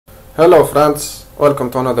Hello friends, welcome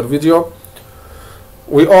to another video.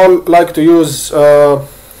 We all like to use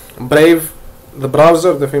Brave, the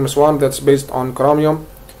browser, the famous one that's based on Chromium,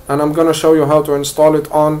 and I'm gonna show you how to install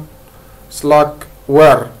it on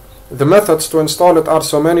Slackware. The methods to install it are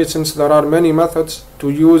so many, since there are many methods to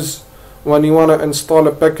use when you wanna install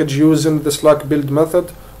a package using the Slack build method,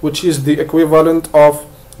 which is the equivalent of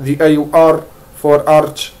the AUR for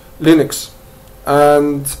Arch Linux.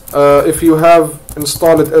 And if you have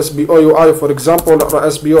installed SBO UI, for example, or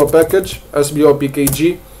SBO package, SBO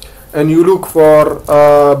PKG, and you look for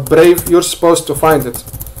Brave, you're supposed to find it.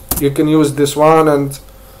 You can use this one, and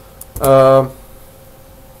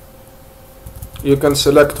you can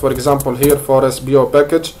select, for example, here for SBO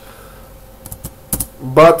package.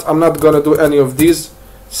 But I'm not gonna do any of these,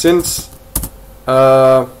 since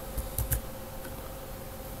when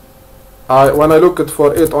I looked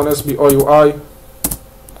for it on SBO UI,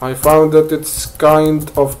 I found that it's kind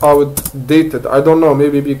of outdated. I don't know,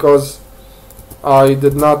 maybe because I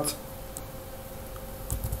did not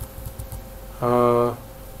I'm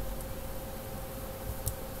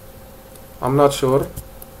not sure.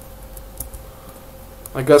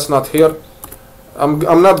 I guess not here. I'm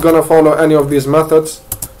not gonna follow any of these methods,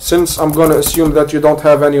 since I'm gonna assume that you don't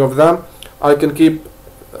have any of them. I can keep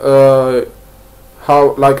I'm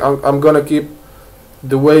gonna keep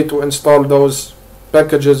the way to install those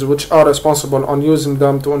packages which are responsible on using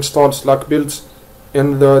them to install Slack builds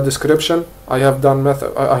in the description. I have done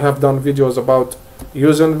videos about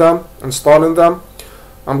using them, installing them.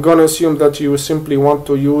 I'm gonna assume that you simply want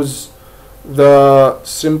to use the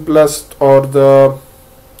simplest or the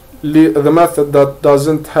method that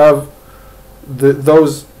doesn't have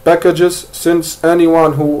those packages, since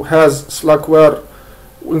anyone who has Slackware,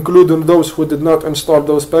 including those who did not install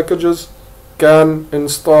those packages, can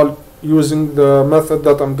install using the method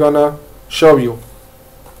that I'm gonna show you.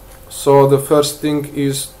 So the first thing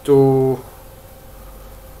is to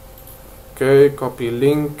copy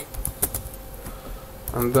link,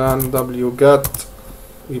 and then wget,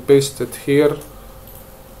 we paste it here.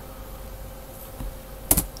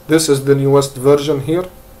 This is the newest version here.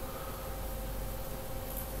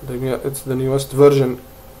 It's the newest version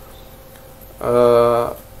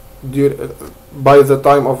by the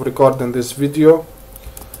time of recording this video.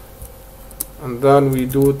 And then we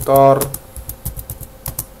do tar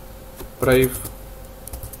brave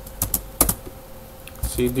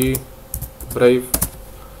cd brave,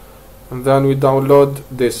 and then we download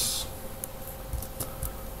this.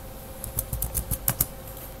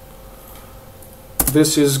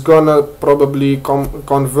 This is gonna probably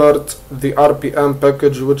convert the RPM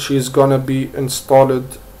package, which is gonna be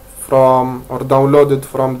installed from or downloaded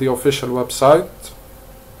from the official website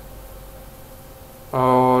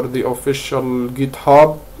or the official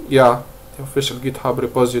GitHub, the official GitHub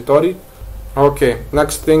repository. Okay,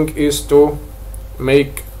 next thing is to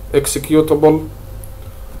make executable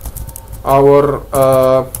our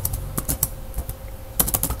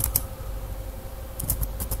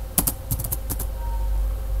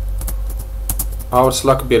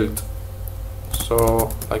Slack build. So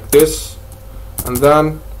like this, and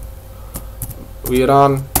then we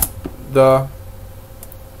run the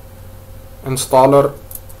installer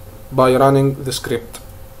by running the script.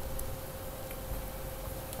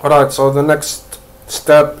 Alright, so the next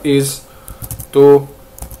step is to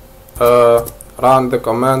run the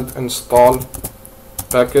command install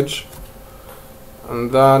package,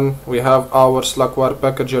 and then we have our Slackware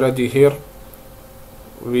package ready here.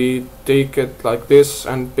 We take it like this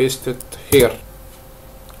and paste it here.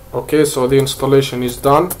 Okay, so the installation is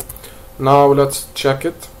done. Now let's check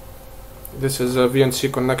it. This is a VNC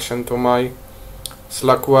connection to my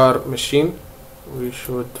Slackware machine. We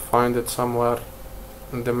should find it somewhere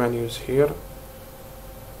in the menus here.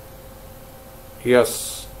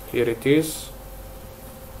 Yes, here it is.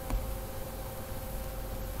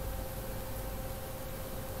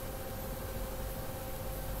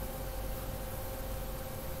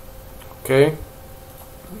 Okay,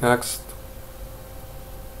 next.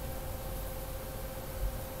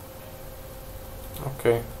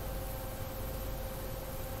 Okay,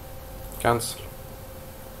 cancel.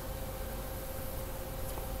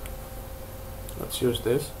 Let's use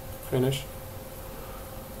this. Finish.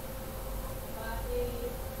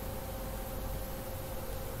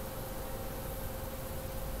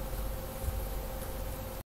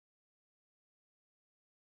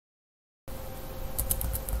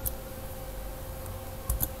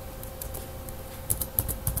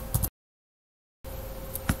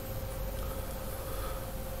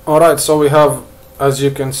 Alright, so we have, as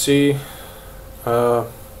you can see,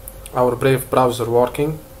 our Brave browser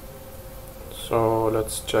working. So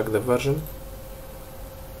let's check the version.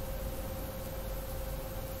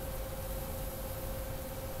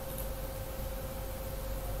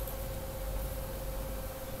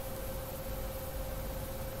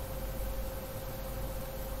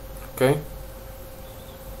 Okay.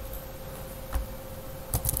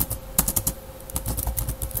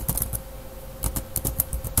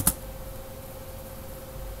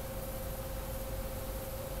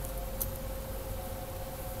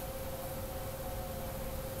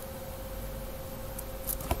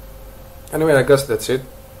 Anyway, I guess that's it.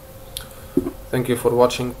 Thank you for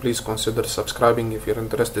watching. Please consider subscribing if you're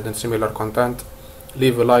interested in similar content.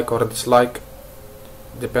 Leave a like or a dislike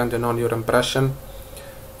depending on your impression.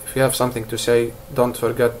 If you have something to say, don't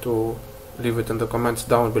forget to leave it in the comments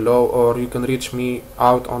down below, or you can reach me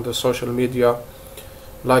out on the social media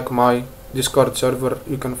like my Discord server.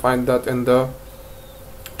 You can find that in the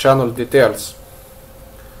channel details.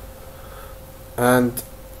 And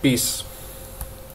peace.